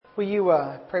Will you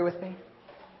pray with me?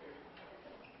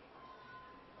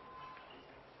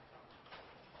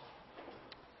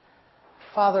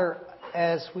 Father,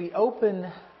 as we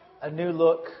open a new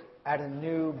look at a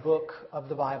new book of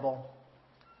the Bible,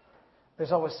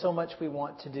 there's always so much we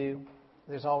want to do.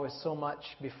 There's always so much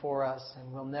before us,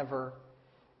 and we'll never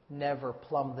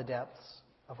plumb the depths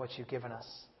of what you've given us.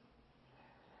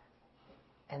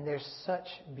 And there's such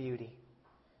beauty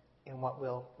in what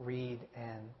we'll read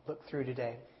and look through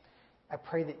today. I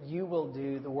pray that you will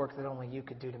do the work that only you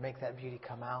could do to make that beauty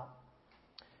come out.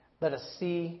 Let us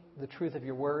see the truth of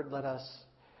your word. Let us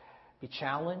be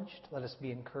challenged. Let us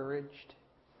be encouraged.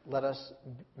 Let us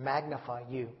magnify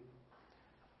you.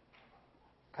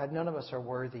 God, none of us are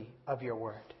worthy of your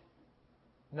word.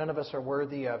 None of us are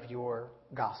worthy of your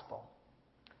gospel.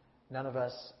 None of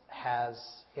us has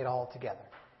it all together.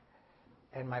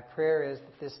 And my prayer is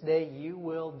that this day you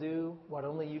will do what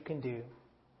only you can do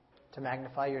to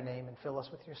magnify your name and fill us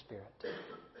with your Spirit.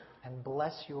 And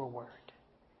bless your word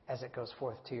as it goes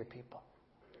forth to your people.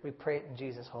 We pray it in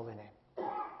Jesus' holy name.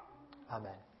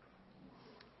 Amen.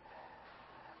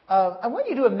 I want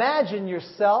you to imagine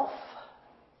yourself,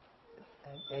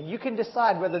 and you can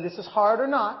decide whether this is hard or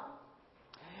not.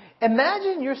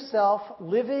 Imagine yourself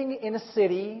living in a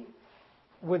city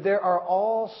where there are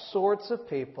all sorts of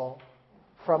people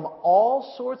from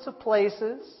all sorts of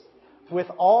places, with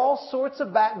all sorts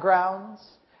of backgrounds,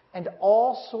 and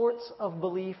all sorts of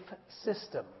belief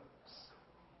systems.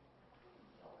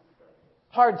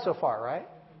 Hard so far, right?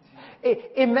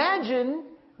 Imagine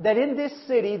that in this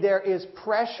city there is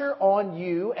pressure on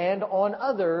you and on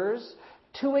others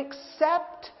to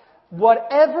accept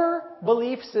whatever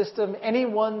belief system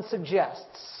anyone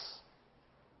suggests.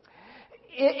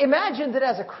 Imagine that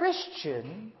as a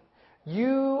Christian,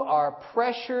 you are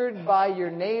pressured by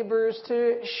your neighbors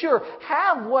to, sure,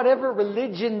 have whatever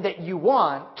religion that you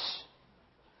want,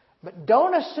 but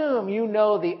don't assume you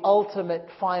know the ultimate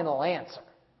final answer.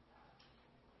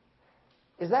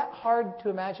 Is that hard to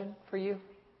imagine for you?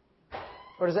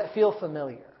 Or does that feel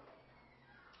familiar?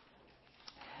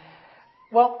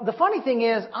 Well, the funny thing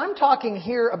is, I'm talking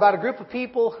here about a group of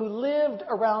people who lived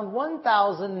around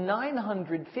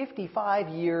 1,955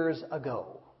 years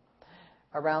ago,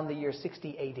 around the year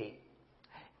 60 AD,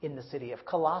 in the city of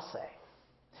Colossae.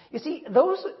 You see,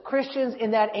 those Christians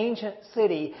in that ancient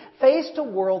city faced a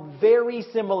world very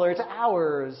similar to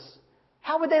ours.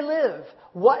 How would they live?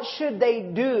 What should they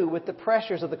do with the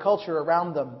pressures of the culture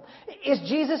around them? Is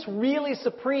Jesus really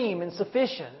supreme and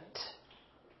sufficient?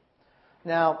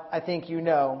 Now, I think you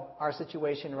know our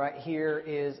situation right here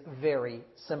is very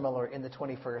similar in the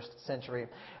 21st century.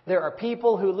 There are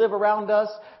people who live around us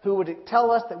who would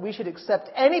tell us that we should accept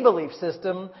any belief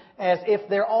system as if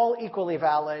they're all equally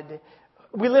valid.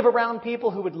 We live around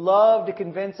people who would love to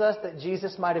convince us that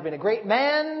Jesus might have been a great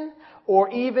man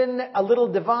or even a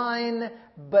little divine,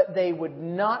 but they would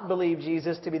not believe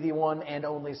Jesus to be the one and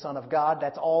only Son of God.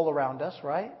 That's all around us,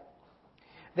 right?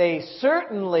 They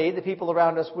certainly, the people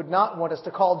around us, would not want us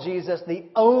to call Jesus the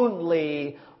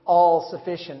only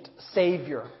all-sufficient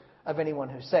Savior of anyone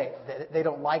who's saved. They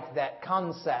don't like that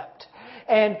concept.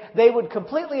 And they would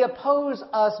completely oppose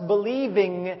us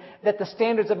believing that the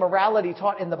standards of morality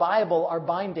taught in the Bible are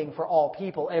binding for all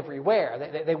people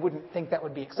everywhere. They wouldn't think that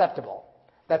would be acceptable.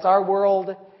 That's our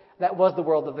world. That was the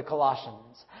world of the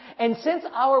Colossians. And since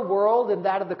our world and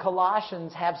that of the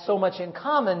Colossians have so much in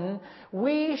common,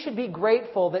 we should be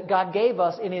grateful that God gave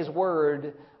us in His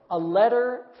Word a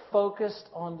letter focused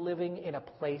on living in a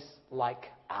place like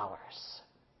ours.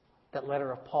 That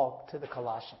letter of Paul to the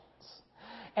Colossians.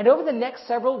 And over the next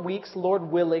several weeks, Lord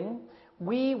willing,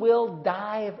 we will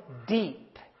dive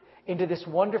deep into this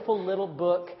wonderful little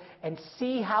book and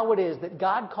see how it is that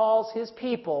God calls His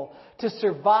people to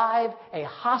survive a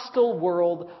hostile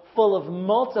world full of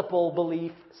multiple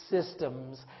belief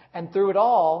systems. And through it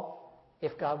all,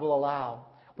 if God will allow,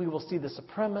 we will see the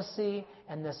supremacy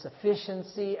and the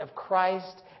sufficiency of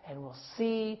Christ, and we'll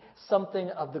see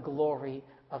something of the glory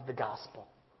of the gospel.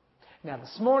 Now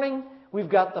this morning, we've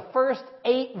got the first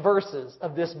 8 verses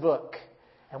of this book.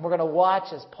 And we're going to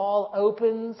watch as Paul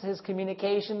opens his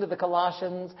communication to the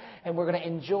Colossians, and we're going to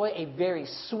enjoy a very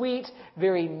sweet,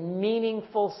 very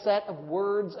meaningful set of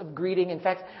words of greeting. In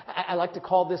fact, I like to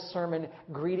call this sermon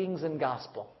Greetings and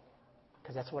Gospel,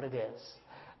 because that's what it is.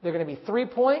 There are going to be 3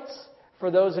 points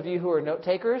for those of you who are note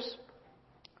takers.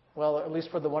 Well, at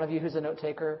least for the one of you who's a note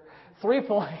taker. 3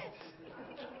 points.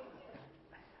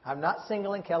 I'm not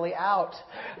singling Kelly out.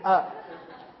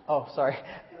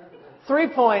 3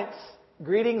 points.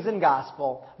 Greetings and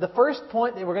gospel. The first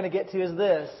point that we're going to get to is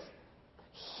this.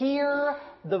 Hear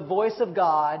the voice of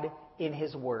God in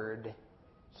His Word.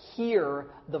 hear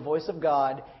the voice of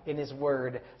God in His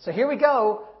Word. So here we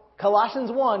go.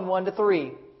 Colossians 1, 1-3.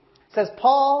 It says,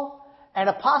 Paul, an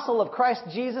apostle of Christ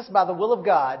Jesus by the will of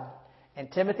God,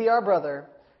 and Timothy our brother,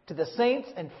 to the saints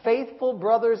and faithful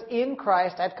brothers in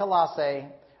Christ at Colossae,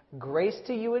 grace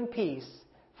to you and peace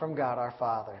from God our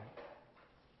Father.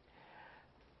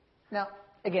 Now,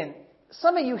 again,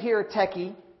 some of you here are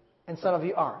techie and some of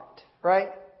you aren't, right?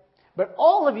 But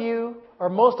all of you, or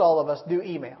most all of us, do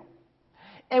email.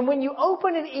 And when you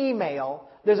open an email,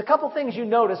 there's a couple things you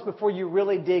notice before you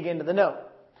really dig into the note.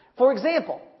 For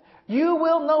example, you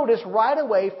will notice right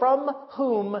away from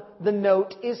whom the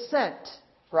note is sent,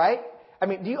 right? I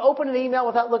mean, do you open an email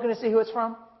without looking to see who it's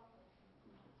from?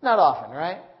 Not often,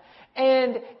 right?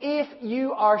 And if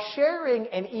you are sharing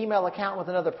an email account with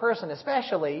another person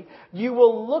especially, you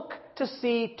will look to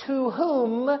see to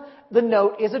whom the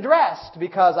note is addressed,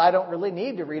 because I don't really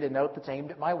need to read a note that's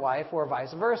aimed at my wife or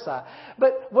vice versa.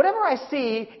 But whatever I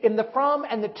see in the from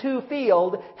and the to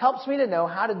field helps me to know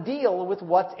how to deal with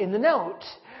what's in the note.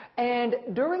 And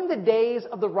during the days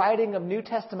of the writing of New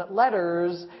Testament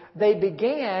letters, they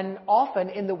began often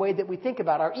in the way that we think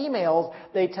about our emails.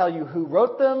 They tell you who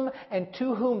wrote them and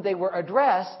to whom they were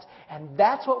addressed. And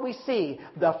that's what we see,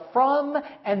 the from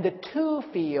and the to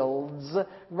fields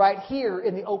right here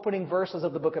in the opening verses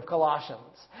of the book of Colossians.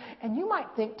 And you might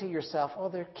think to yourself, oh,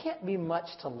 there can't be much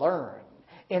to learn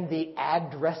in the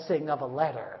addressing of a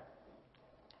letter.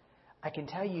 I can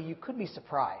tell you, you could be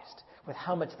surprised with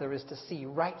how much there is to see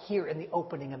right here in the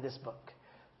opening of this book.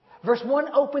 Verse 1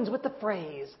 opens with the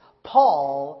phrase,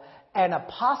 Paul, an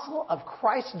apostle of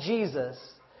Christ Jesus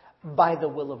by the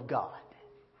will of God.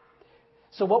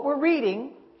 So what we're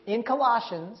reading in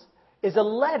Colossians is a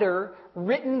letter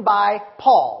written by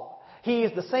Paul. He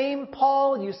is the same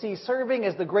Paul you see serving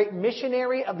as the great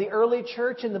missionary of the early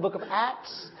church in the book of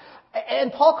Acts.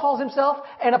 And Paul calls himself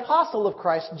an apostle of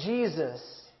Christ Jesus.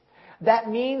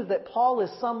 That means that Paul is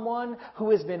someone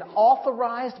who has been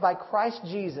authorized by Christ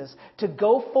Jesus to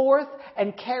go forth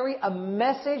and carry a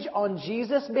message on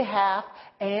Jesus' behalf,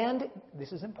 and,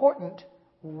 this is important,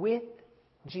 with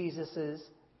Jesus'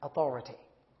 authority.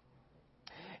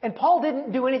 And Paul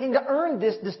didn't do anything to earn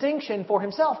this distinction for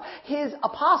himself. His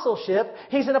apostleship,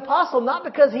 he's an apostle not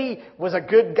because he was a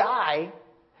good guy.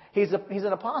 He's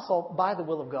an apostle by the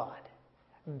will of God.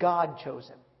 God chose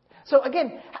him. So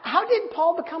again, how did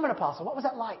Paul become an apostle? What was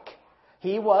that like?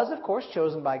 He was, of course,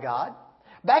 chosen by God.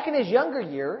 Back in his younger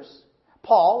years,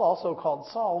 Paul, also called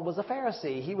Saul, was a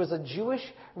Pharisee. He was a Jewish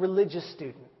religious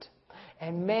student.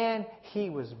 And man,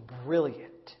 he was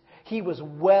brilliant. He was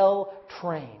well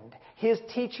trained. His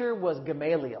teacher was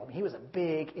Gamaliel. He was a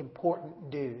big, important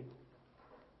dude.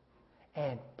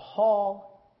 And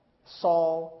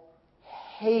Saul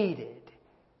hated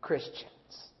Christians.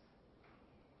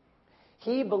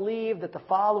 He believed that the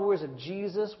followers of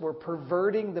Jesus were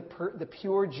perverting the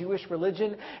pure Jewish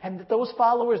religion, and that those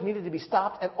followers needed to be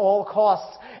stopped at all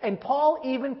costs. And Paul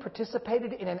even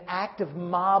participated in an act of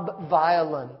mob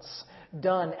violence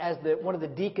done as one of the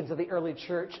deacons of the early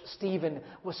church, Stephen,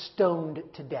 was stoned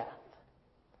to death.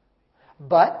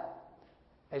 But,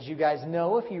 as you guys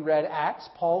know, if you read Acts,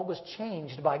 Paul was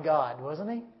changed by God, wasn't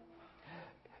he?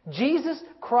 Jesus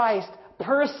Christ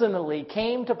personally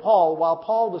came to Paul while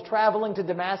Paul was traveling to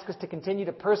Damascus to continue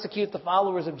to persecute the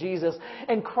followers of Jesus.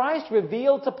 And Christ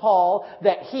revealed to Paul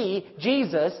that he,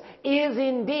 Jesus, is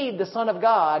indeed the Son of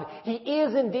God. He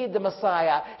is indeed the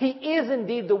Messiah. He is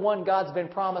indeed the one God's been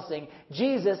promising.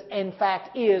 Jesus, in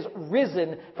fact, is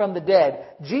risen from the dead.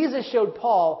 Jesus showed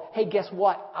Paul, hey, guess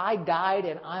what? I died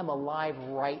and I'm alive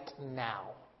right now.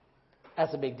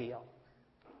 That's a big deal.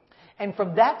 And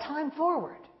from that time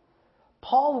forward,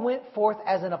 Paul went forth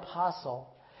as an apostle.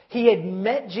 He had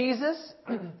met Jesus,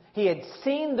 he had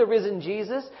seen the risen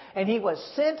Jesus, and he was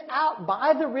sent out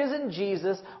by the risen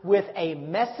Jesus with a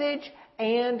message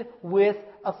and with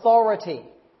authority.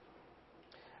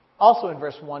 Also in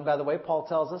verse 1, by the way, Paul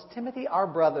tells us, Timothy, our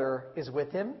brother, is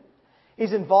with him.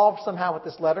 He's involved somehow with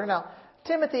this letter. Now,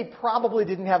 Timothy probably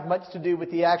didn't have much to do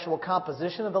with the actual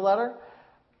composition of the letter.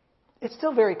 It's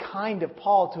still very kind of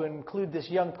Paul to include this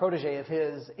young protege of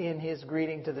his in his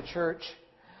greeting to the church.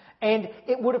 And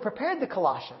it would have prepared the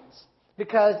Colossians,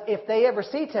 because if they ever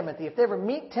see Timothy, if they ever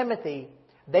meet Timothy,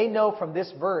 they know from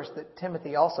this verse that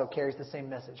Timothy also carries the same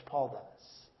message Paul does.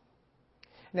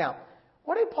 Now,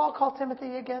 what did Paul call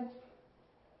Timothy again?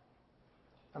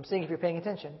 I'm seeing if you're paying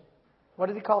attention. What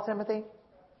did he call Timothy?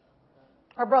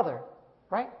 Our brother,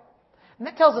 right? And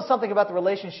that tells us something about the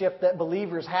relationship that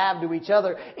believers have to each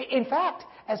other. In fact,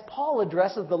 as Paul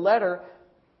addresses the letter,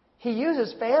 he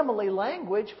uses family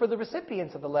language for the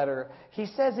recipients of the letter. He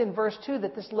says in verse 2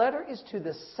 that this letter is to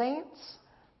the saints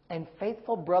and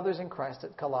faithful brothers in Christ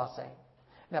at Colossae.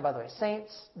 Now, by the way,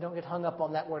 saints, don't get hung up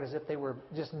on that word as if they were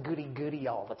just goody-goody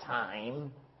all the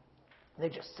time. They're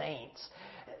just saints.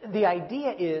 The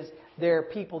idea is they're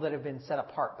people that have been set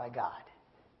apart by God.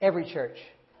 Every church,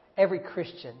 every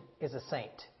Christian is a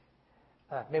saint.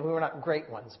 Maybe we're not great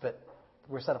ones, but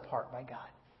we're set apart by God.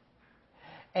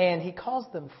 And he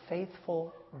calls them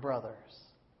faithful brothers.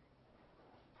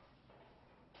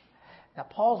 Now,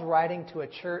 Paul's writing to a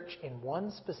church in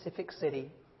one specific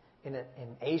city in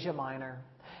Asia Minor.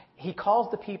 He calls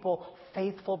the people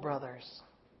faithful brothers.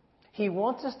 He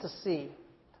wants us to see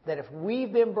that if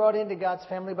we've been brought into God's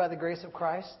family by the grace of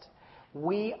Christ,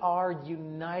 we are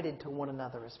united to one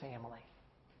another as family.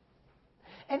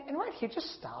 And right here,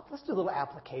 just stop. Let's do a little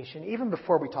application, even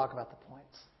before we talk about the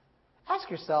points. Ask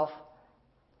yourself,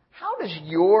 how does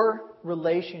your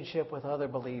relationship with other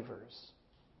believers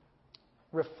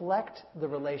reflect the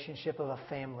relationship of a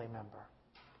family member?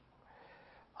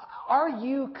 Are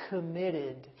you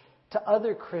committed to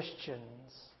other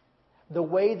Christians the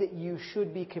way that you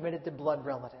should be committed to blood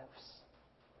relatives?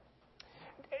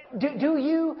 Do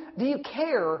you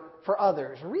care for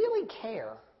others? Really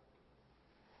care?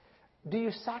 Do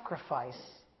you sacrifice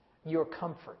your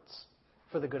comforts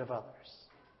for the good of others?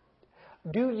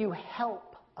 Do you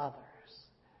help others?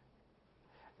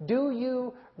 Do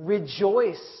you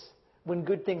rejoice when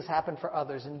good things happen for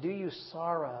others? And do you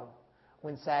sorrow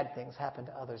when sad things happen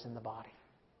to others in the body?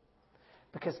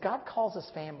 Because God calls us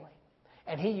family,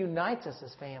 and He unites us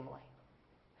as family.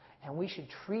 And we should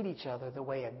treat each other the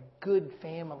way a good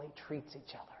family treats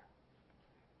each other.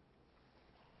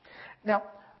 Now,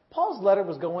 Paul's letter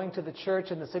was going to the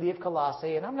church in the city of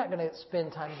Colossae, and I'm not going to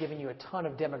spend time giving you a ton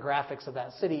of demographics of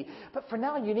that city, but for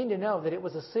now you need to know that it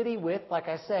was a city with, like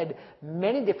I said,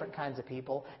 many different kinds of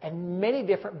people and many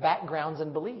different backgrounds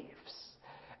and beliefs.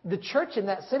 The church in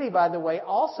that city, by the way,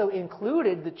 also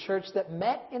included the church that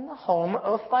met in the home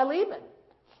of Philemon.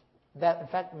 That, in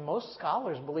fact, most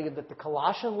scholars believe that the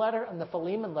Colossian letter and the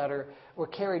Philemon letter were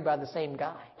carried by the same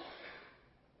guy.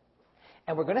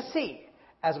 And we're going to see,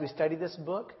 as we study this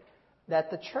book,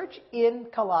 that the church in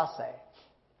Colossae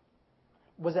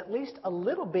was at least a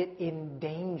little bit in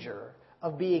danger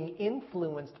of being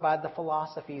influenced by the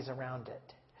philosophies around it.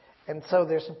 And so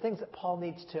there's some things that Paul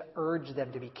needs to urge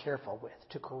them to be careful with,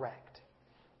 to correct.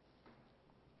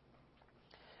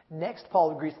 Next,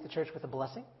 Paul greets the church with a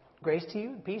blessing. Grace to you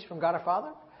and peace from God our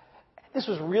Father. This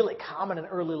was really common in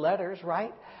early letters,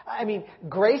 right? I mean,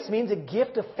 grace means a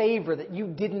gift of favor that you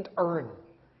didn't earn.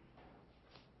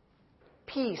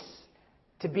 Peace,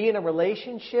 to be in a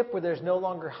relationship where there's no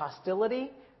longer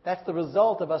hostility, that's the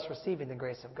result of us receiving the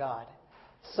grace of God.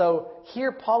 So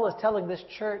here Paul is telling this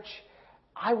church,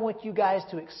 I want you guys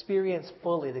to experience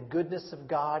fully the goodness of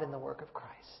God and the work of Christ.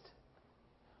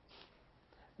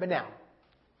 But now,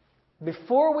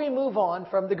 before we move on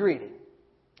from the greeting,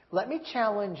 let me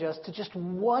challenge us to just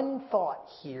one thought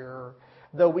here,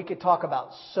 though we could talk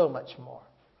about so much more.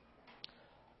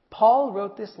 Paul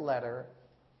wrote this letter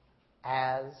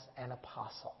as an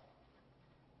apostle.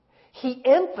 He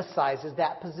emphasizes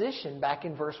that position back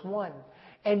in verse 1.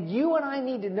 And you and I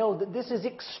need to know that this is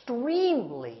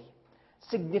extremely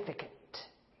significant.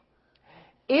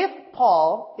 If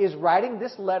Paul is writing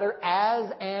this letter as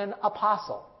an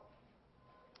apostle,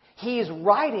 he is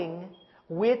writing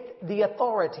with the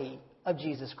authority of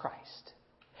Jesus Christ.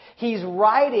 He's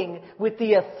writing with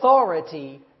the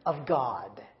authority of God.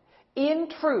 In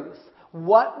truth,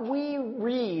 what we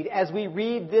read as we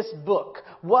read this book,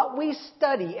 what we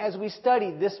study as we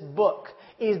study this book,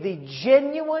 is the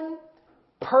genuine,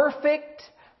 perfect,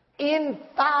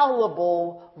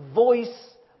 infallible voice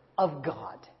of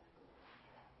God.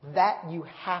 That you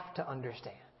have to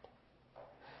understand.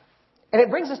 And it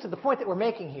brings us to the point that we're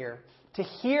making here. To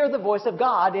hear the voice of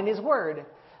God in His Word.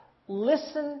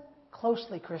 Listen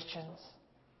closely, Christians.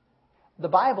 The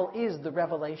Bible is the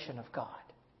revelation of God.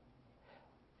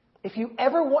 If you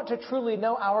ever want to truly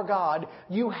know our God,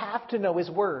 you have to know His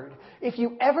Word. If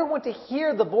you ever want to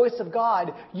hear the voice of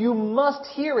God, you must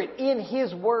hear it in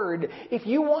His Word. If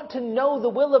you want to know the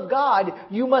will of God,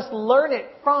 you must learn it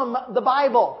from the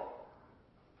Bible.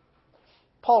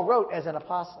 Paul wrote as an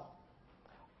apostle.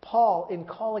 Paul, in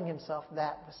calling himself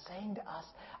that, was saying to us,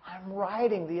 I'm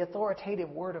writing the authoritative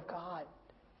Word of God.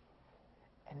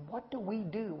 And what do we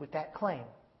do with that claim?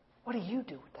 What do you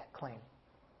do with that claim?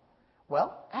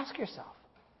 Well, ask yourself,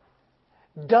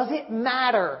 does it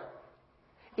matter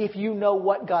if you know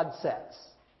what God says?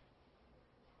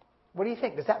 What do you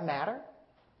think? Does that matter?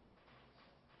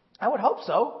 I would hope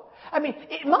so. I mean,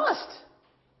 it must.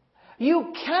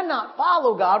 You cannot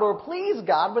follow God or please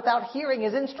God without hearing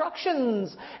His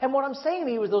instructions. And what I'm saying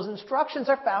to you is those instructions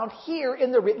are found here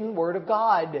in the written Word of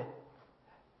God.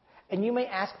 And you may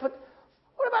ask, but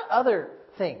what about other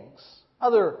things?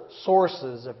 Other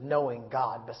sources of knowing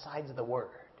God besides the Word?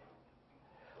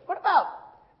 What about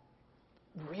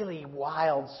really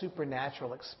wild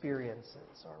supernatural experiences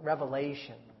or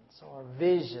revelations or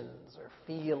visions or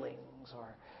feelings or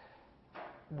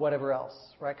whatever else,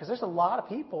 right? Because there's a lot of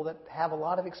people that have a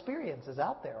lot of experiences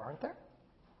out there, aren't there?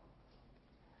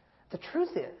 The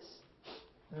truth is,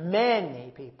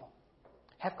 many people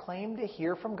have claimed to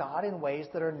hear from God in ways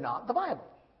that are not the Bible.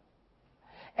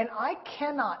 And I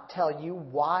cannot tell you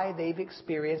why they've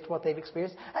experienced what they've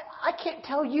experienced. I can't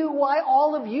tell you why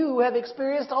all of you have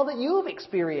experienced all that you've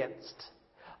experienced.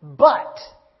 But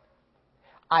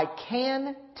I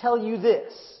can tell you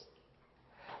this.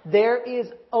 There is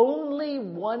only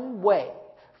one way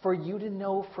for you to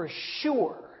know for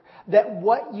sure that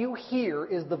what you hear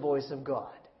is the voice of God,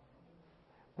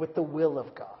 with the will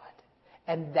of God.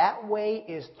 And that way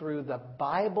is through the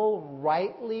Bible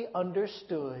rightly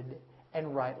understood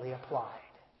and rightly applied.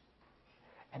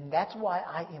 And that's why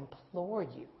I implore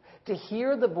you to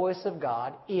hear the voice of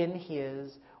God in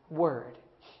His Word.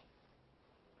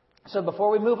 So before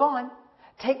we move on,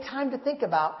 take time to think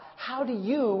about, how do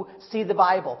you see the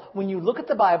Bible? When you look at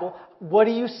the Bible, what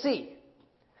do you see?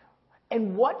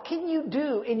 And what can you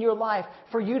do in your life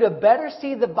for you to better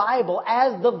see the Bible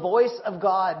as the voice of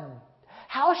God?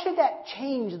 How should that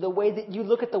change the way that you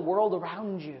look at the world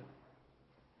around you?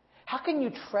 How can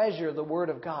you treasure the Word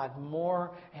of God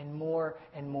more and more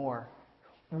and more?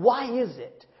 Why is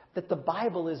it that the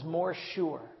Bible is more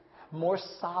sure, more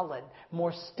solid,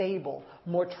 more stable,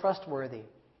 more trustworthy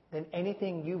than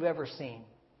anything you've ever seen,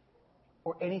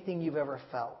 or anything you've ever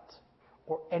felt,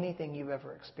 or anything you've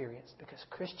ever experienced? Because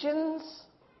Christians,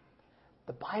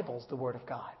 the Bible's the Word of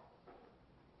God.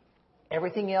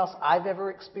 Everything else I've ever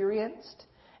experienced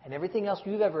and everything else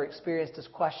you've ever experienced is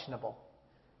questionable,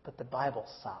 but the Bible's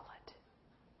solid.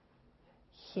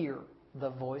 Hear the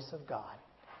voice of God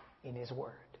in His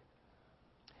Word.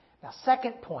 Now,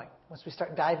 second point, once we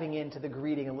start diving into the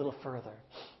greeting a little further.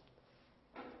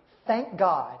 Thank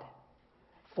God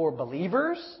for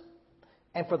believers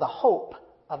and for the hope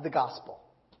of the gospel.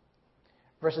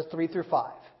 Verses 3 through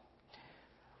 5.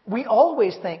 We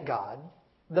always thank God,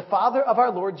 the Father of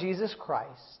our Lord Jesus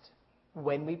Christ,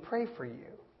 when we pray for you,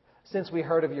 since we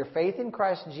heard of your faith in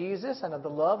Christ Jesus and of the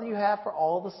love you have for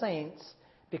all the saints,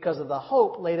 because of the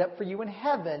hope laid up for you in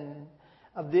heaven.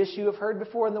 Of this you have heard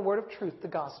before in the word of truth, the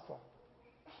gospel.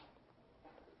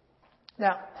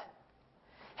 Now,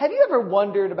 have you ever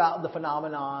wondered about the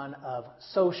phenomenon of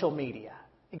social media?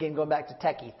 Again, going back to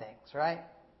techie things, right?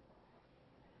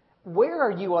 Where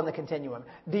are you on the continuum?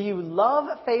 Do you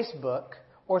love Facebook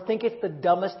or think it's the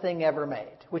dumbest thing ever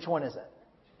made? Which one is it?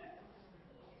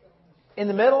 In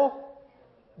the middle?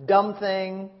 Dumb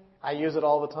thing. I use it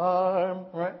all the time,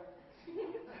 right?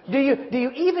 Do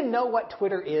you even know what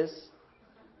Twitter is?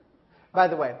 By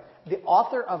the way, the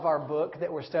author of our book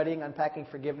that we're studying, Unpacking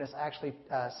Forgiveness, actually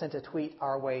sent a tweet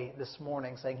our way this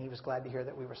morning saying he was glad to hear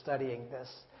that we were studying this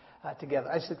together.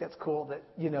 I just think that's cool that,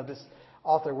 this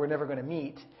author we're never going to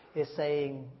meet is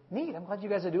saying, neat, I'm glad you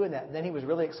guys are doing that. And then he was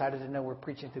really excited to know we're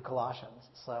preaching through Colossians.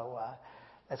 So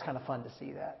that's kind of fun to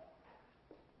see that.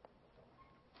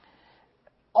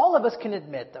 All of us can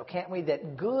admit, though, can't we,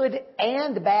 that good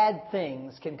and bad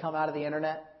things can come out of the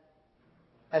internet?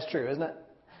 That's true, isn't it?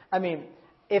 I mean,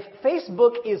 if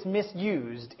Facebook is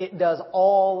misused, it does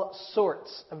all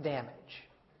sorts of damage.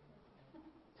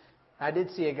 I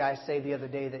did see a guy say the other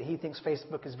day that he thinks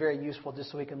Facebook is very useful just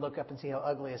so he can look up and see how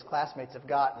ugly his classmates have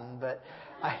gotten. But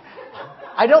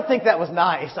I don't think that was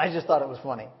nice. I just thought it was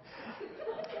funny.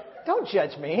 Don't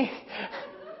judge me.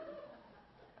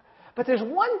 But there's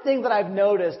one thing that I've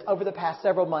noticed over the past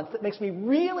several months that makes me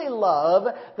really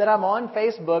love that I'm on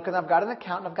Facebook and I've got an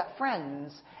account and I've got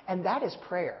friends, and that is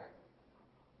prayer.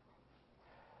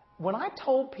 When I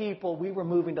told people we were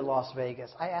moving to Las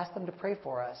Vegas, I asked them to pray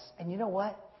for us. And you know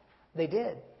what? They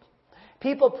did.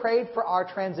 People prayed for our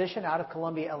transition out of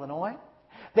Columbia, Illinois.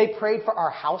 They prayed for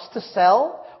our house to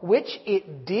sell, which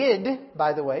it did,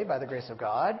 by the way, by the grace of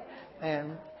God.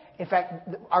 And in fact,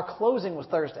 our closing was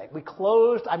Thursday. We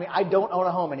closed. I don't own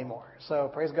a home anymore, so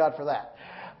praise God for that.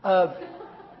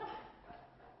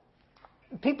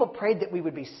 People prayed that we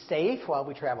would be safe while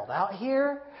we traveled out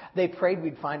here. They prayed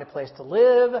we'd find a place to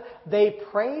live. They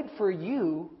prayed for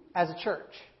you as a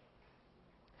church.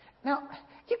 Now,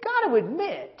 you got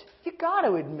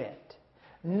to admit,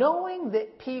 knowing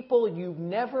that people you've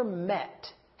never met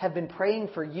have been praying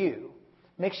for you.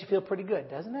 Makes you feel pretty good,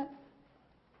 doesn't it?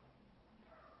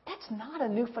 That's not a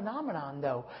new phenomenon,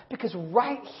 though, because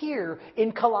right here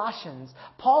in Colossians,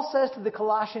 Paul says to the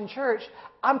Colossian church,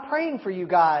 I'm praying for you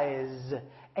guys.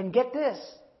 And get this,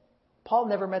 Paul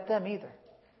never met them either.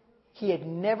 He had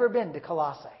never been to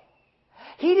Colossae.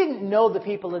 He didn't know the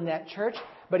people in that church,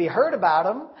 but he heard about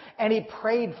them, and he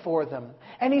prayed for them.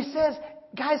 And he says,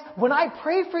 guys, when I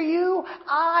pray for you,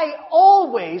 I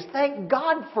always thank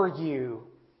God for you,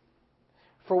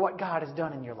 for what God has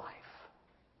done in your life.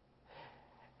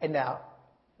 And now,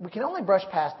 we can only brush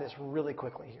past this really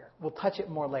quickly here. We'll touch it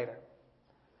more later.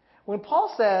 When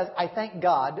Paul says, I thank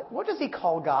God, what does he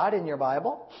call God in your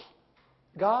Bible?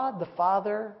 God, the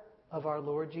Father of our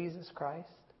Lord Jesus Christ.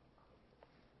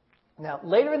 Now,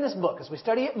 later in this book, as we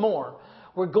study it more,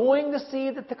 we're going to see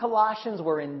that the Colossians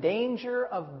were in danger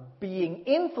of being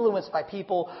influenced by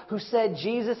people who said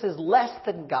Jesus is less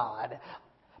than God.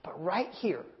 But right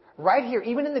here,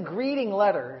 even in the greeting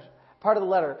letters, part of the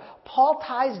letter, Paul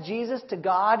ties Jesus to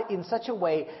God in such a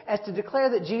way as to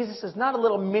declare that Jesus is not a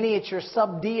little miniature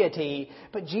sub-deity,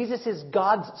 but Jesus is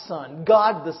God's Son,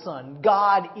 God the Son,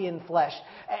 God in flesh.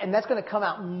 And that's going to come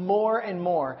out more and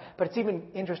more. But it's even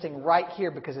interesting right here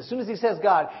because as soon as he says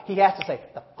God, he has to say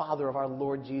the Father of our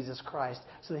Lord Jesus Christ,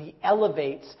 so that he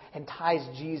elevates and ties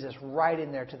Jesus right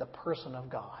in there to the person of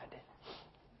God.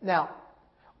 Now,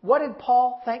 what did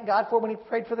Paul thank God for when he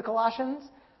prayed for the Colossians?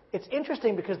 It's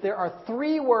interesting because there are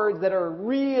three words that are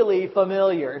really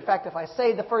familiar. In fact, if I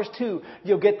say the first two,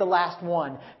 you'll get the last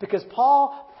one. Because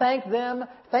Paul thanked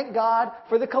God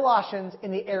for the Colossians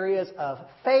in the areas of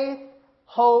faith,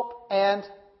 hope, and...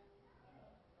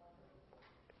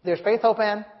 There's faith, hope,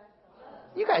 and...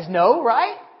 You guys know,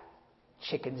 right?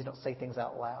 Chickens, you don't say things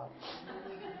out loud.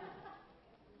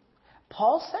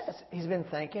 Paul says he's been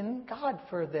thanking God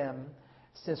for them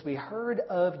since we heard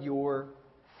of your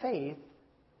faith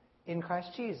in Christ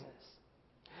Jesus.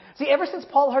 See, ever since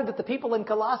Paul heard that the people in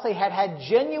Colossae had had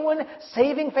genuine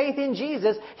saving faith in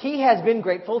Jesus, he has been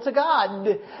grateful to God.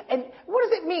 And what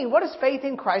does it mean? What does faith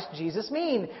in Christ Jesus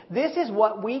mean? This is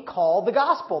what we call the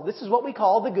gospel. This is what we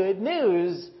call the good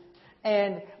news.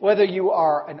 And whether you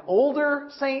are an older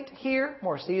saint here,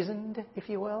 more seasoned, if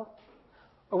you will,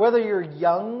 or whether you're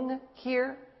young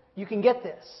here, you can get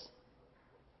this.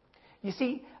 You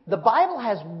see, the Bible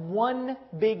has one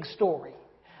big story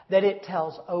that it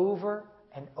tells over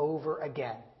and over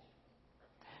again.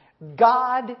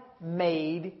 God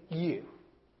made you.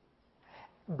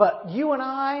 But you and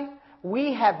I,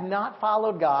 we have not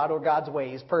followed God or God's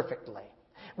ways perfectly.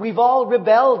 We've all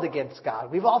rebelled against God.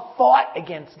 We've all fought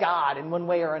against God in one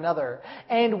way or another.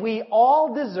 And we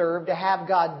all deserve to have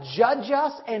God judge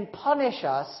us and punish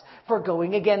us for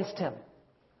going against Him.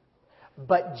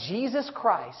 But Jesus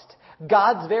Christ,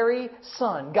 God's very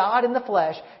Son, God in the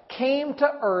flesh, came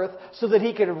to earth so that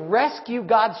He could rescue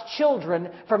God's children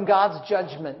from God's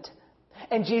judgment.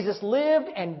 And Jesus lived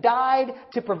and died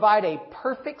to provide a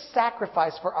perfect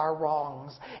sacrifice for our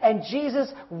wrongs. And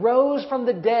Jesus rose from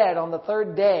the dead on the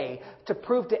third day to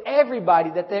prove to everybody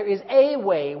that there is a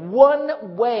way,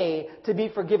 one way to be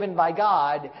forgiven by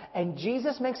God. And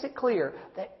Jesus makes it clear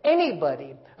that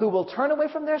anybody who will turn away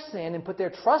from their sin and put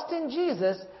their trust in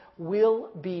Jesus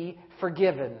will be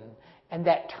forgiven. And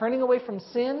that turning away from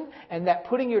sin and that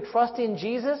putting your trust in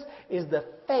Jesus is the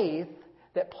faith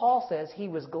that Paul says he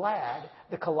was glad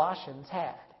the Colossians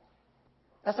had.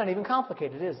 That's not even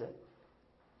complicated, is it?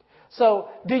 So,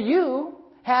 do you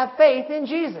have faith in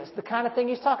Jesus? The kind of thing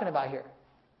he's talking about here.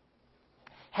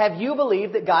 Have you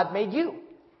believed that God made you?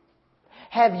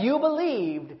 Have you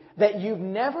believed that you've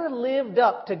never lived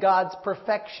up to God's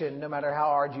perfection no matter how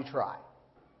hard you try?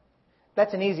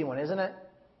 That's an easy one, isn't it?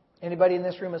 Anybody in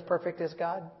this room as perfect as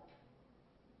God?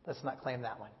 Let's not claim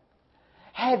that one.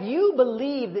 Have you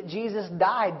believed that Jesus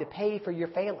died to pay for your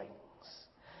failings?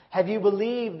 Have you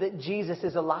believed that Jesus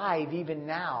is alive even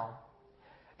now?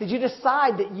 Did you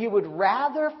decide that you would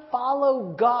rather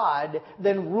follow God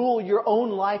than rule your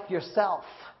own life yourself?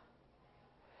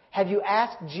 Have you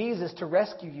asked Jesus to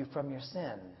rescue you from your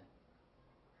sin?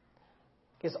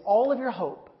 Is all of your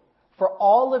hope for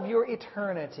all of your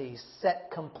eternity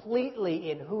set completely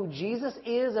in who Jesus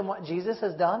is and what Jesus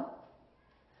has done?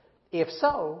 If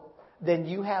so, then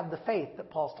you have the faith that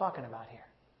Paul's talking about here.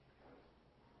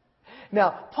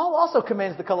 Now, Paul also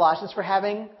commends the Colossians for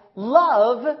having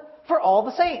love for all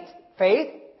the saints. Faith,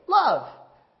 love.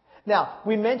 Now,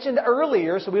 we mentioned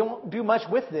earlier, so we won't do much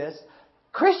with this,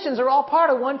 Christians are all part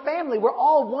of one family. We're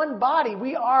all one body.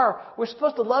 We're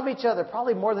supposed to love each other,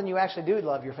 probably more than you actually do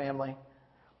love your family,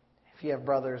 if you have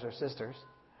brothers or sisters.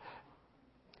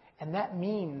 And that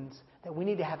means that we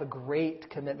need to have a great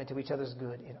commitment to each other's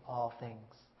good in all things.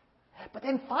 But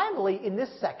then finally, in this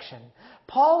section,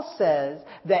 Paul says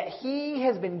that he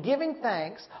has been giving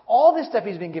thanks, all this stuff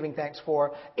he's been giving thanks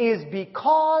for, is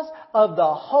because of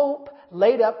the hope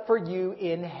laid up for you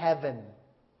in heaven.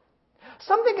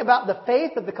 Something about the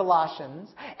faith of the Colossians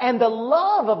and the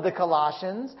love of the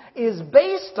Colossians is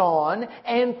based on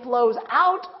and flows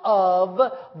out of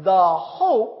the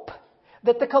hope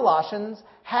that the Colossians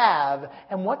have.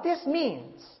 And what this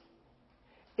means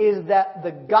is that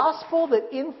the gospel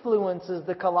that influences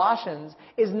the Colossians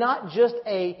is not just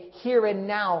a here and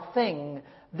now thing.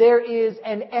 There is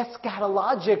an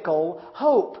eschatological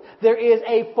hope. There is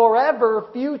a forever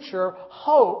future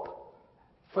hope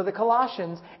for the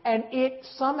Colossians, and it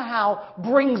somehow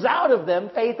brings out of them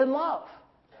faith and love.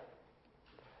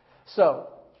 So,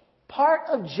 part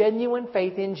of genuine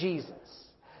faith in Jesus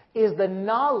is the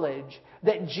knowledge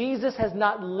that Jesus has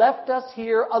not left us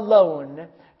here alone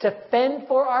to fend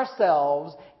for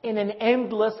ourselves in an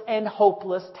endless and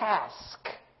hopeless task.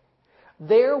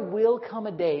 There will come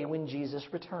a day when Jesus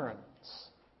returns.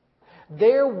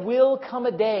 There will come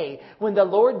a day when the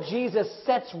Lord Jesus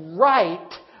sets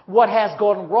right what has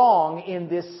gone wrong in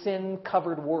this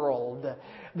sin-covered world.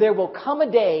 There will come a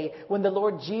day when the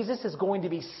Lord Jesus is going to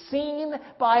be seen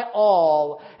by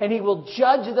all, and He will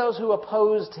judge those who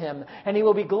opposed Him, and He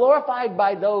will be glorified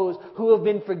by those who have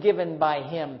been forgiven by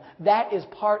Him. That is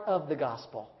part of the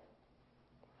gospel.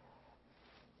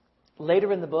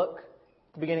 Later in the book,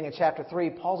 at the beginning of chapter 3,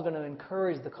 Paul's going to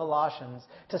encourage the Colossians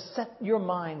to set your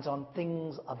minds on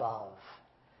things above.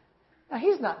 Now,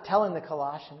 he's not telling the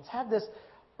Colossians, have this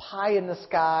pie in the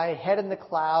sky, head in the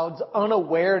clouds,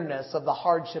 unawareness of the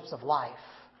hardships of life.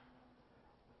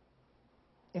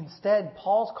 Instead,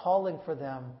 Paul's calling for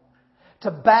them to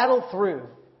battle through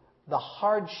the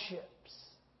hardships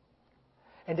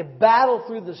and to battle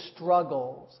through the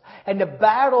struggles and to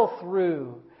battle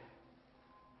through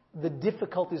the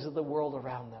difficulties of the world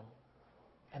around them.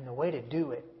 And the way to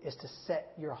do it is to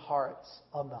set your hearts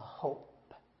on the hope.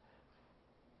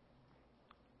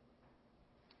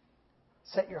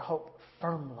 Set your hope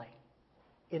firmly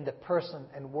in the person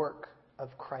and work of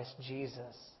Christ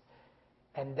Jesus.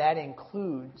 And that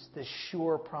includes the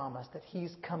sure promise that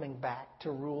He's coming back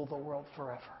to rule the world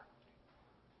forever.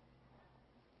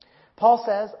 Paul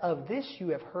says, of this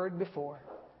you have heard before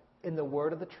in the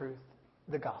word of the truth,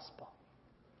 the gospel.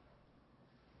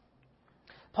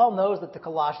 Paul knows that the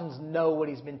Colossians know what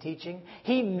he's been teaching.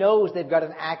 He knows they've got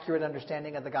an accurate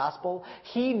understanding of the gospel.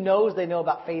 He knows they know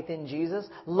about faith in Jesus,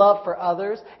 love for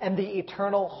others, and the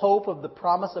eternal hope of the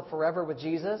promise of forever with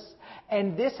Jesus.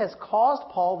 And this has caused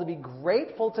Paul to be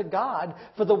grateful to God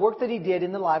for the work that He did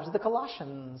in the lives of the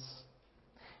Colossians.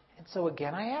 And so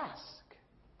again I ask,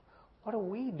 what do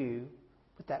we do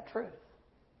with that truth?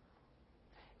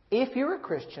 If you're a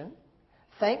Christian,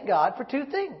 thank God for two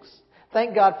things.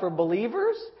 Thank God for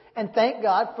believers, and thank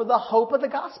God for the hope of the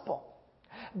gospel.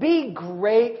 Be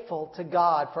grateful to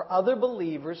God for other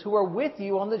believers who are with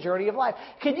you on the journey of life.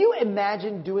 Can you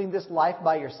imagine doing this life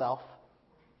by yourself?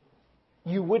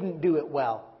 You wouldn't do it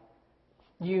well.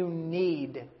 You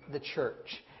need the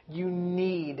church. You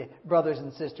need brothers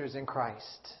and sisters in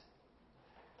Christ.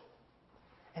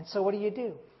 And so what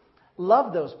do?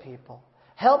 Love those people.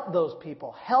 Help those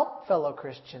people. Help fellow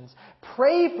Christians.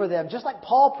 Pray for them, just like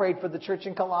Paul prayed for the church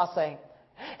in Colossae.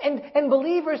 And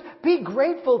believers, be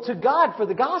grateful to God for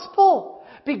the gospel.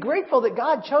 Be grateful that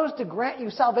God chose to grant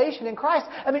you salvation in Christ.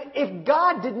 I mean, if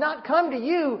God did not come to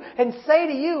you and say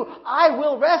to you, I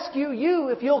will rescue you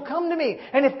if you'll come to me.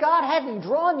 And if God hadn't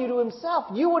drawn you to Himself,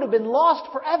 you would have been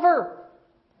lost forever.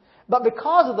 But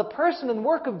because of the person and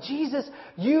work of Jesus,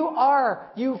 you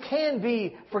can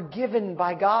be forgiven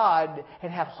by God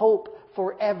and have hope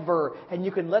forever. And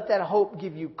you can let that hope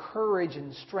give you courage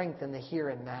and strength in the here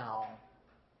and now.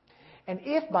 And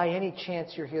if by any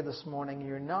chance you're here this morning and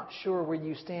you're not sure where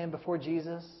you stand before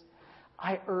Jesus,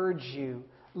 I urge you,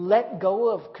 let go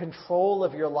of control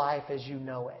of your life as you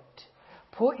know it.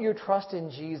 Put your trust in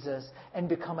Jesus and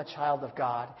become a child of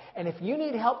God. And if you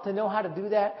need help to know how to do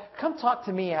that, come talk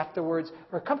to me afterwards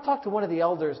or come talk to one of the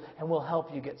elders and we'll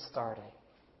help you get started.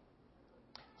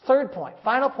 Third point,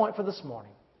 final point for this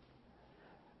morning.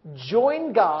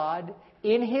 Join God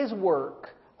in His work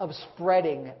of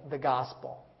spreading the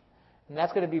gospel. And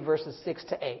that's going to be verses 6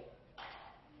 to 8.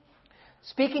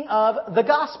 Speaking of the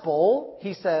gospel,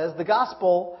 he says, the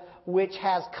gospel which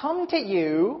has come to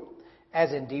you,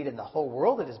 as indeed in the whole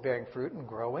world it is bearing fruit and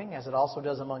growing, as it also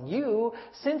does among you,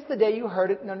 since the day you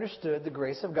heard it and understood the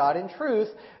grace of God in truth,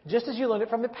 just as you learned it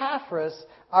from Epaphras,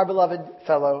 our beloved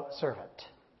fellow servant.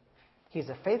 He's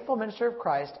a faithful minister of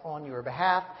Christ on your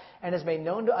behalf and has made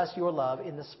known to us your love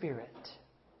in the Spirit.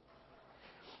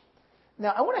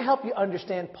 Now, I want to help you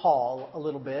understand Paul a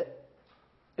little bit.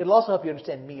 It'll also help you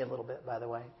understand me a little bit, by the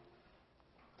way.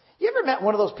 You ever met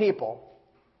one of those people,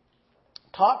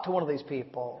 talked to one of these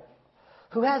people,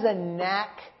 who has a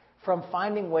knack from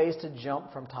finding ways to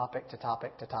jump from topic to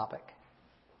topic to topic?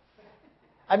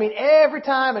 I mean, every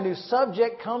time a new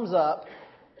subject comes up,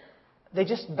 they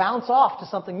just bounce off to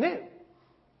something new.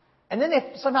 And then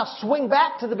they somehow swing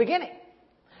back to the beginning.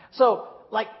 So,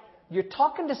 like, you're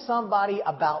talking to somebody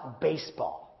about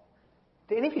baseball.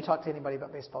 Did any of you talk to anybody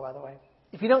about baseball, by the way?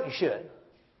 If you don't, you should.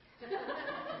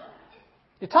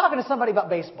 You're talking to somebody about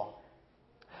baseball.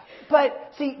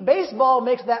 But, see, baseball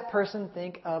makes that person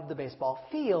think of the baseball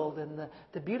field and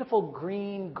the beautiful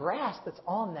green grass that's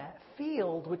on that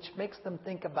field, which makes them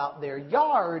think about their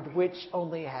yard, which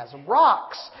only has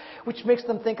rocks, which makes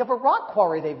them think of a rock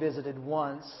quarry they visited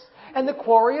once. And the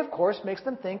quarry, of course, makes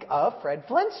them think of Fred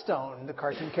Flintstone, the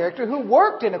cartoon character who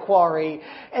worked in a quarry.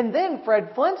 And then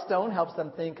Fred Flintstone helps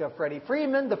them think of Freddie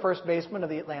Freeman, the first baseman of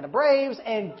the Atlanta Braves.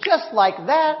 And just like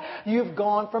that, you've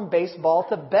gone from baseball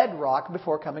to bedrock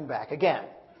before coming back again.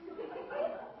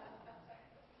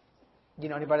 You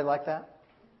know anybody like that?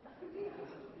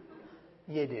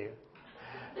 You do.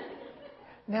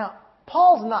 Now,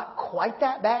 Paul's not quite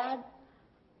that bad.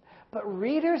 But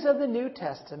readers of the New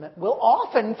Testament will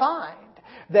often find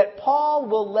that Paul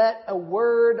will let a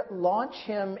word launch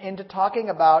him into talking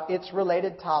about its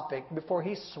related topic before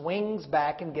he swings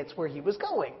back and gets where he was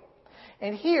going.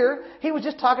 And here, he was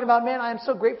just talking about, man, I am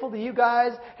so grateful to you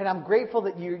guys, and I'm grateful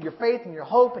that your faith and your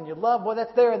hope and your love, well,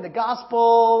 that's there in the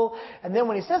gospel. And then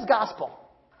when he says gospel,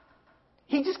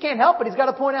 he just can't help it. He's got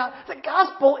to point out the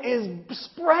gospel is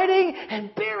spreading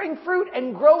and bearing fruit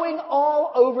and growing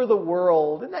all over the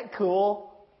world. Isn't that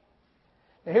cool?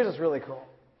 Now, here's what's really cool.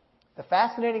 The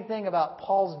fascinating thing about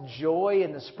Paul's joy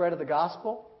in the spread of the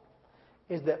gospel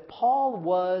is that Paul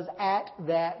was at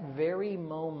that very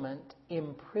moment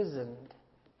imprisoned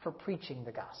for preaching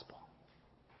the gospel.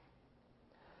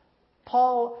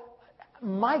 Paul,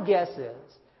 my guess is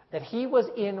that he was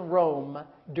in Rome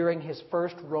during his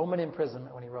first Roman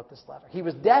imprisonment when he wrote this letter. He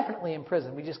was definitely in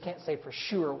prison. We just can't say for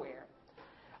sure where.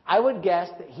 I would guess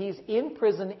that he's in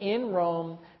prison in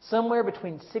Rome somewhere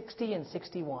between 60 and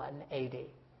 61 AD.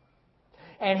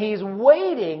 And he's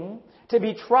waiting to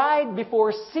be tried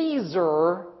before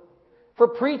Caesar for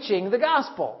preaching the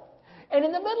gospel. And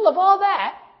in the middle of all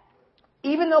that,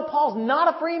 even though Paul's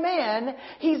not a free man,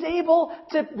 he's able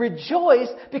to rejoice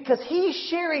because he's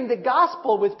sharing the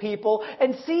gospel with people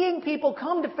and seeing people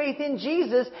come to faith in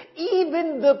Jesus,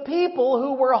 even the people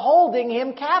who were holding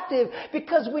him captive.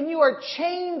 Because when you are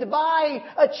chained by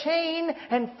a chain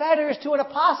and fetters to an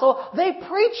apostle, they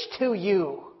preach to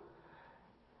you.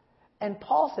 And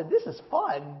Paul said, this is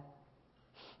fun.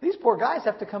 These poor guys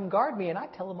have to come guard me and I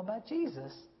tell them about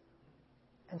Jesus.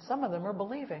 And some of them are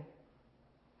believing.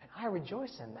 I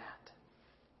rejoice in that.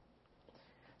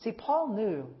 See, Paul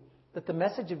knew that the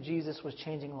message of Jesus was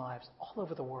changing lives all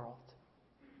over the world.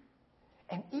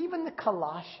 And even the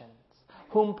Colossians,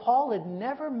 whom Paul had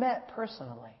never met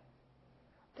personally,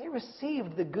 they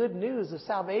received the good news of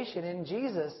salvation in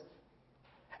Jesus.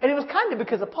 And it was kind of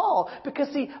because of Paul. Because,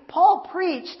 see, Paul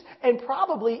preached, and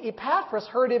probably Epaphras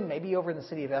heard him, maybe over in the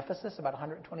city of Ephesus, about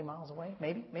 120 miles away,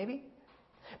 maybe.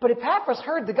 But Epaphras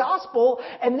heard the gospel,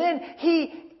 and then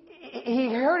he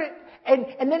heard it,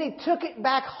 and then he took it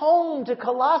back home to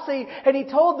Colossae, and he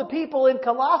told the people in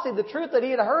Colossae the truth that he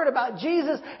had heard about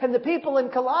Jesus, and the people in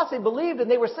Colossae believed, and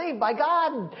they were saved by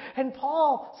God. And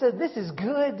Paul says, this is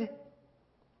good.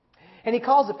 And he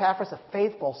calls Epaphras a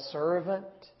faithful servant.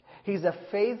 He's a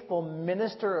faithful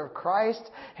minister of Christ.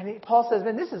 And Paul says,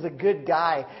 man, this is a good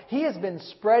guy. He has been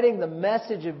spreading the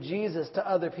message of Jesus to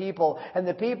other people. And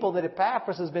the people that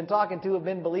Epaphras has been talking to have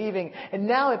been believing. And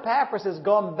now Epaphras has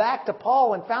gone back to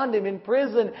Paul and found him in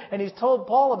prison. And he's told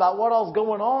Paul about what all's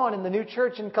going on in the new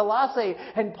church in Colossae.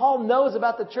 And Paul knows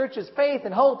about the church's faith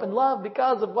and hope and love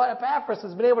because of what Epaphras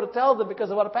has been able to tell them,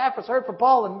 because of what Epaphras heard from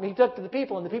Paul. And he took to the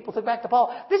people, and the people took back to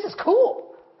Paul. This is cool.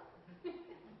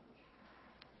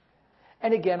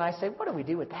 And again, I say, what do we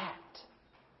do with that?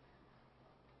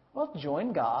 Well,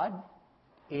 join God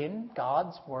in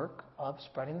God's work of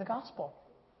spreading the gospel.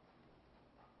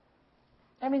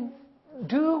 I mean,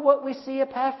 do what we see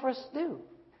Epaphras do.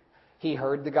 He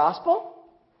heard the gospel.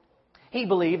 He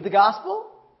believed the gospel.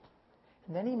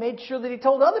 And then he made sure that he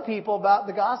told other people about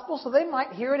the gospel so they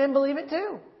might hear it and believe it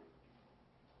too.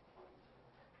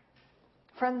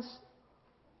 Friends,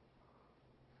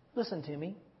 listen to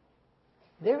me.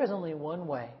 There is only one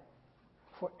way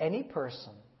for any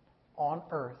person on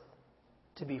earth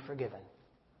to be forgiven.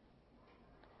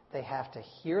 They have to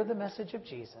hear the message of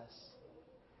Jesus,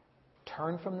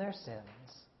 turn from their sins,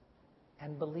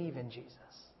 and believe in Jesus.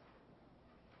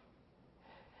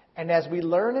 And as we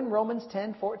learn in Romans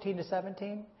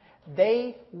 10:14-17,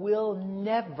 they will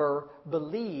never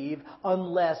believe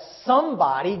unless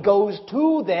somebody goes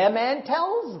to them and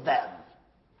tells them.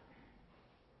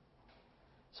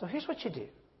 So here's what you do.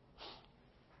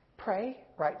 Pray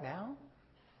right now.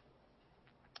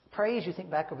 Pray as you think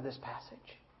back over this passage.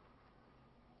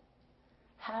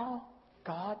 How,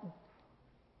 God,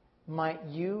 might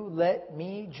you let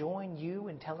me join you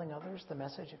in telling others the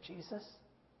message of Jesus?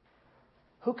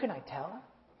 Who can I tell?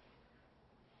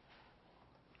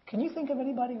 Can you think of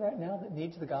anybody right now that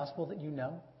needs the gospel that you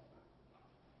know?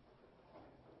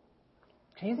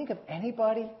 Can you think of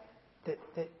anybody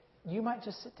that you might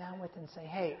just sit down with and say,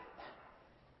 hey,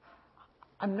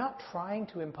 I'm not trying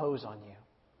to impose on you,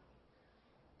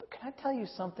 but can I tell you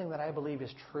something that I believe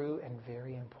is true and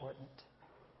very important?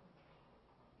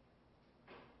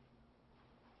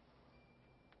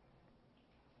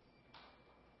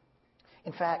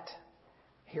 In fact,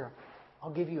 here,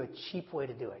 I'll give you a cheap way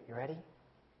to do it. You ready?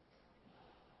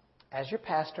 As your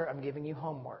pastor, I'm giving you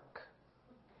homework.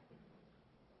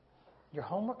 Your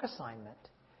homework assignment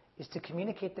is to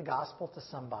communicate the gospel to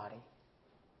somebody.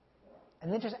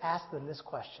 And then just ask them this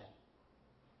question.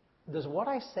 Does what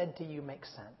I said to you make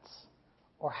sense?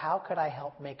 Or how could I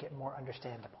help make it more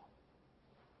understandable?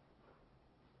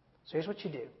 So here's what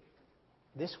you do.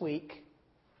 This week,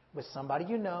 with somebody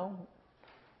you know,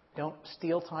 don't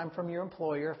steal time from your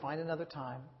employer. Find another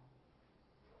time.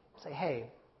 Say, hey,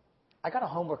 I got a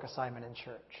homework assignment in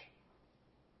church.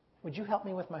 Would you help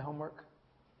me with my homework?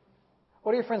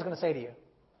 What are your friends going to say to you?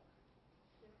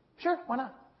 Sure, why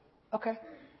not? Okay,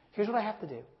 here's what I have to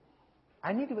do.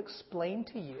 I need to explain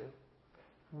to you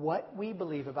what we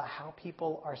believe about how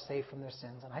people are saved from their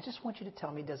sins. And I just want you to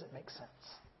tell me, does it make sense?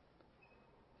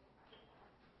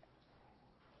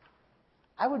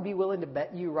 I would be willing to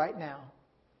bet you right now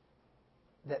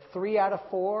that 3 out of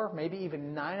 4, maybe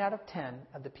even 9 out of 10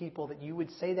 of the people that you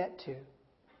would say that to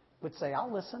would say,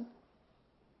 I'll listen.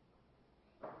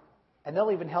 And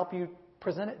they'll even help you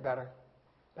present it better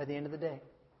by the end of the day.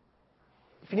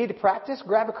 If you need to practice,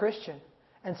 grab a Christian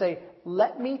and say,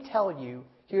 let me tell you,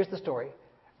 here's the story.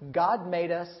 God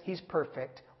made us. He's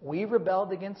perfect. We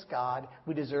rebelled against God.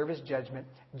 We deserve His judgment.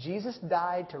 Jesus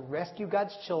died to rescue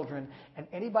God's children. And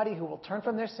anybody who will turn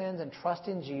from their sins and trust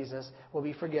in Jesus will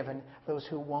be forgiven. Those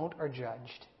who won't are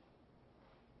judged.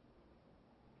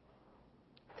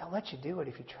 They'll let you do it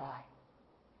if you try.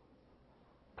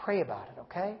 Pray about it,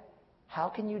 okay? How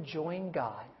can you join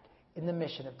God in the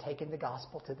mission of taking the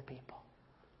gospel to the people?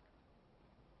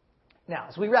 Now,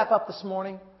 as we wrap up this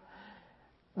morning,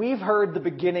 we've heard the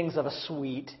beginnings of a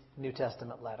sweet New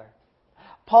Testament letter.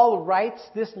 Paul writes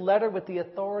this letter with the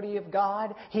authority of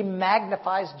God. He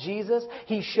magnifies Jesus.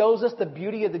 He shows us the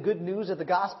beauty of the good news of the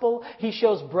gospel. He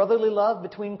shows brotherly love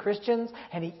between Christians.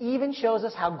 And he even shows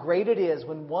us how great it is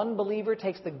when one believer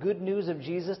takes the good news of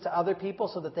Jesus to other people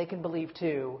so that they can believe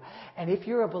too. And if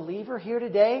you're a believer here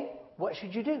today, what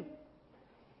should you do?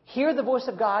 Hear the voice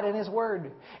of God in His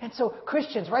Word. And so,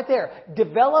 Christians, right there,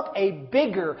 develop a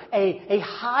bigger, a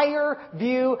higher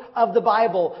view of the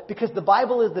Bible, because the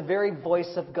Bible is the very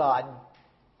voice of God.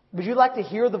 Would you like to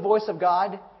hear the voice of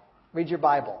God? Read your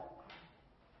Bible.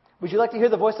 Would you like to hear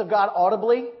the voice of God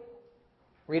audibly?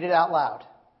 Read it out loud.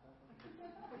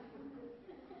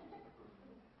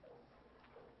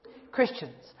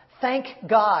 Christians, thank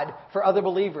God for other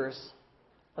believers.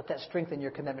 Let that strengthen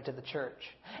your commitment to the church.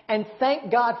 And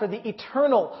thank God for the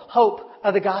eternal hope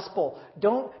of the gospel.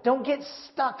 Don't get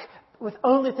stuck with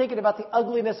only thinking about the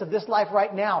ugliness of this life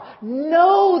right now.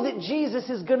 Know that Jesus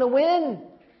is going to win.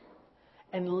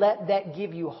 And let that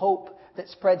give you hope that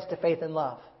spreads to faith and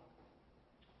love.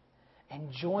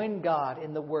 And join God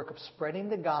in the work of spreading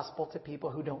the gospel to people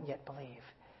who don't yet believe.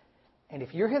 And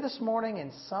if you're here this morning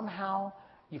and somehow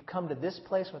you've come to this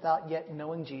place without yet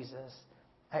knowing Jesus,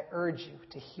 I urge you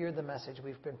to hear the message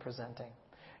we've been presenting.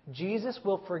 Jesus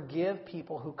will forgive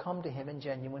people who come to Him in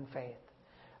genuine faith.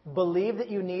 Believe that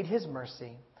you need His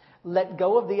mercy. Let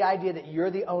go of the idea that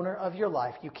you're the owner of your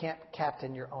life. You can't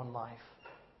captain your own life.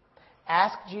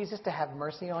 Ask Jesus to have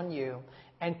mercy on you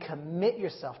and commit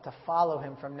yourself to follow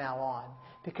Him from now on,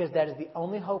 because that is the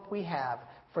only hope we have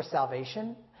for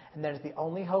salvation, and that is the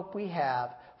only hope we have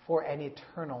for an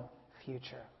eternal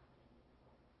future.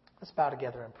 Let's bow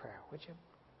together in prayer, would you?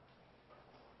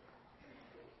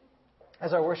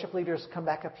 As our worship leaders come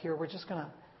back up here, we're just going to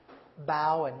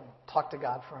bow and talk to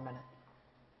God for a minute.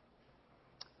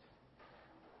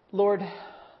 Lord,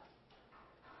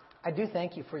 I do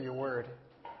thank you for your word.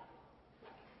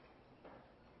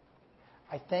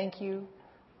 I thank you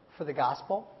for the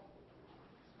gospel.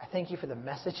 I thank you for the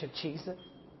message of Jesus.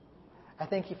 I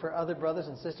thank you for other brothers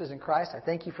and sisters in Christ. I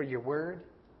thank you for your word.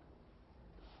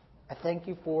 I thank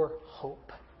you for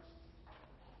hope.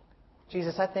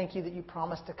 Jesus, I thank you that you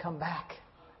promised to come back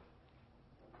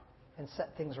and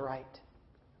set things right.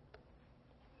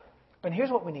 But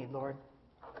here's what we need, Lord.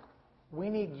 We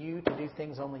need you to do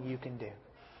things only you can do.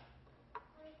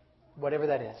 Whatever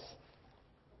that is.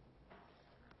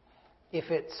 If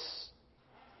it's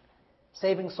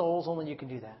saving souls, only you can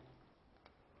do that.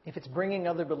 If it's bringing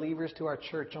other believers to our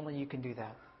church, only you can do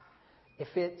that. If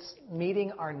it's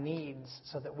meeting our needs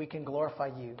so that we can glorify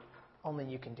you, only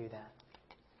you can do that.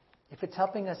 If it's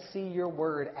helping us see your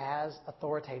word as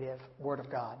authoritative word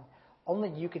of God, only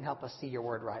you can help us see your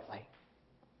word rightly.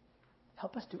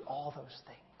 Help us do all those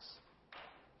things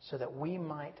so that we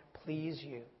might please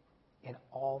you in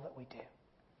all that we do.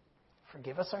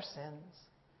 Forgive us our sins.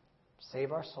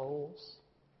 Save our souls.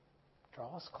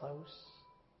 Draw us close.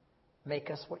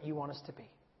 Make us what you want us to be.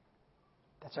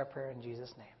 That's our prayer in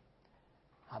Jesus' name.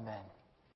 Amen.